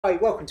Hi,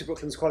 welcome to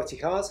Brooklands Quality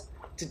Cars.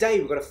 Today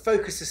we've got a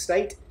Focus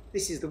Estate.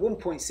 This is the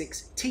 1.6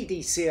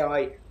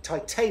 TDCi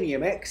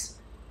Titanium X.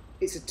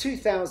 It's a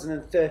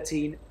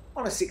 2013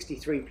 on a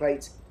 63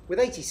 plate with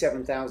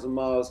 87,000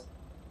 miles,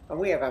 and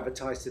we have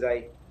advertised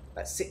today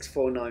at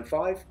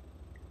 6,495.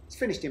 It's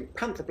finished in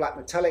Panther Black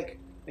metallic,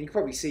 and you can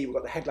probably see we've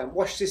got the headlamp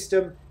wash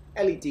system,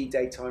 LED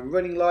daytime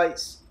running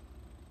lights,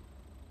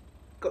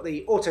 got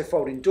the auto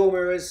folding door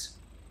mirrors,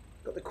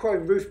 got the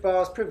chrome roof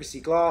bars, privacy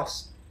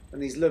glass,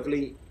 and these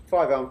lovely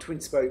 5-arm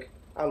twin-spoke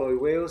alloy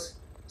wheels.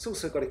 It's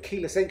also got a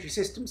keyless entry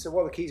system, so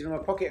while the keys are in my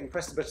pocket and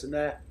press the button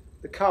there,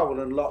 the car will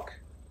unlock.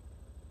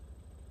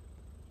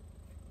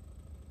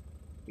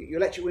 Your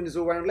electric windows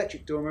all round,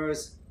 electric door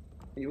mirrors,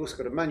 and you've also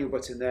got a manual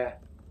button there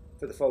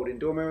for the folding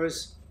door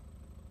mirrors.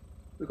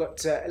 We've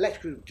got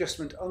electrical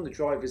adjustment on the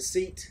driver's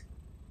seat,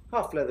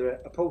 half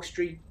leather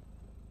upholstery.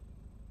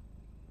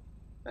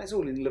 That's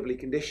all in lovely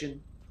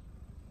condition.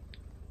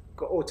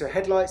 Got auto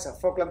headlights, our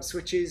fog lamp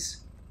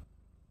switches.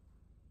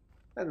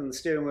 And on the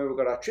steering wheel we've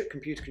got our trip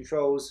computer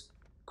controls,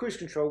 cruise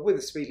control with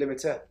a speed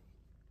limiter,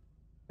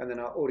 and then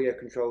our audio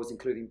controls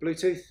including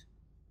Bluetooth.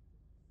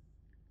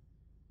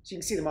 So you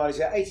can see the mileage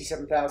there,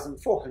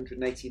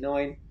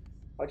 87,489.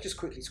 I'll just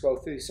quickly scroll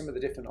through some of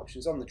the different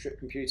options on the trip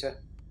computer.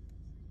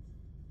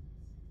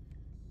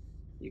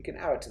 You can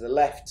arrow to the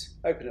left,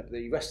 open up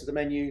the rest of the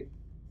menu,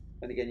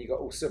 and again you've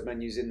got all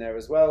sub-menus in there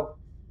as well.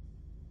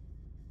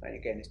 And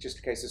again it's just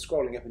a case of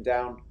scrolling up and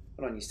down,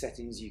 and on your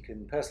settings you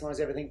can personalise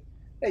everything.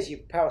 There's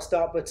your power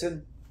start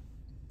button.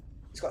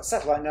 It's got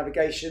satellite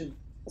navigation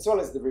as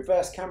well as the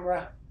reverse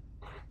camera.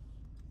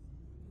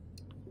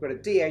 We've got a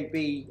DAB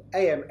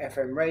AM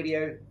FM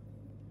radio,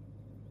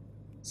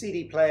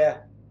 CD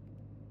player.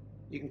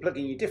 You can plug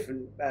in your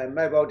different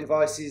mobile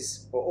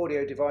devices or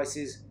audio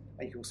devices,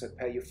 and you can also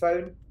pair your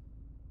phone.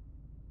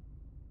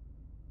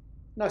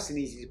 Nice and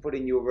easy to put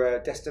in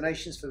your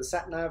destinations for the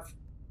sat nav,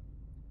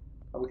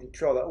 and we can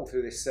control that all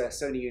through this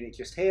Sony unit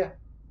just here.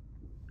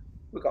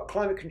 We've got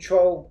climate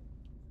control,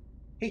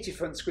 heated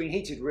front screen,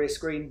 heated rear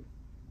screen,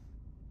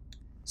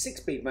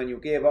 6-speed manual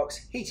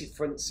gearbox, heated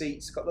front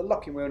seats, got the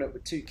locking wheel nut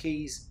with 2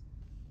 keys,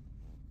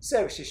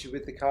 service history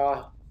with the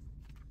car,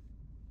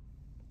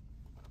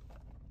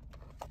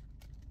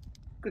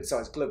 good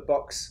sized glove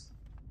box,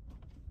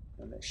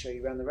 and let's show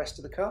you around the rest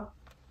of the car.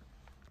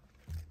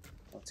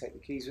 I'll take the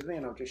keys with me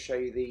and I'll just show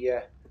you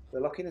the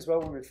locking as well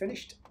when we're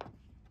finished.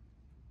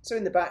 So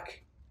in the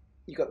back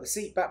you've got the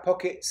seat back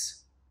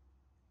pockets,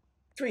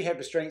 3 head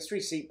restraints,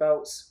 3 seat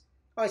belts,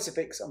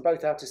 Isofix on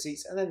both outer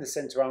seats, and then the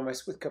centre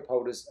armrest with cup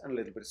holders and a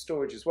little bit of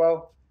storage as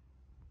well.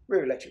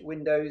 Rear electric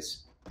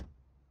windows.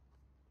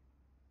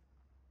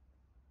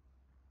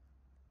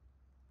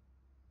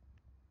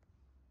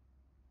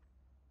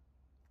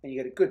 And you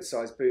get a good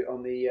sized boot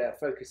on the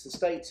Focus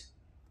Estate.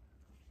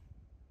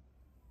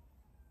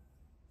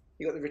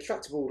 You've got the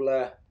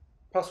retractable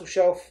parcel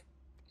shelf.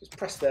 Just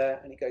press there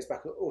and it goes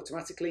back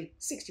automatically.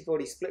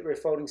 60/40 split rear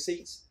folding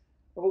seats.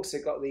 I've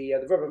also got the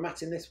rubber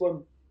mat in this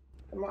one.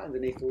 And right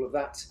underneath all of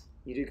that,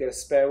 you do get a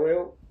spare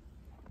wheel.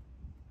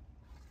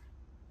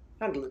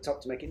 Handle at the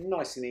top to make it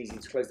nice and easy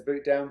to close the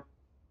boot down.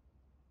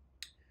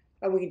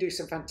 And we can do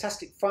some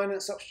fantastic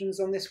finance options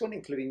on this one,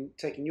 including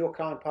taking your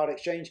car in part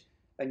exchange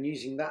and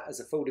using that as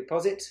a full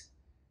deposit.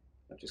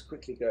 I'll just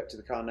quickly go up to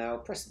the car now,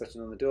 press the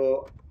button on the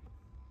door,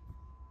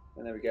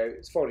 and there we go.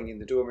 It's folding in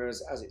the door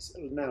mirrors as it's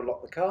now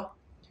locked the car.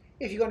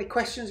 If you've got any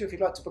questions or if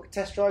you'd like to book a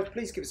test drive,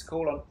 please give us a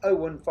call on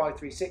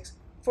 01536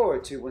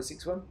 402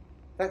 161.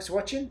 Thanks for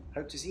watching.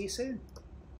 Hope to see you soon.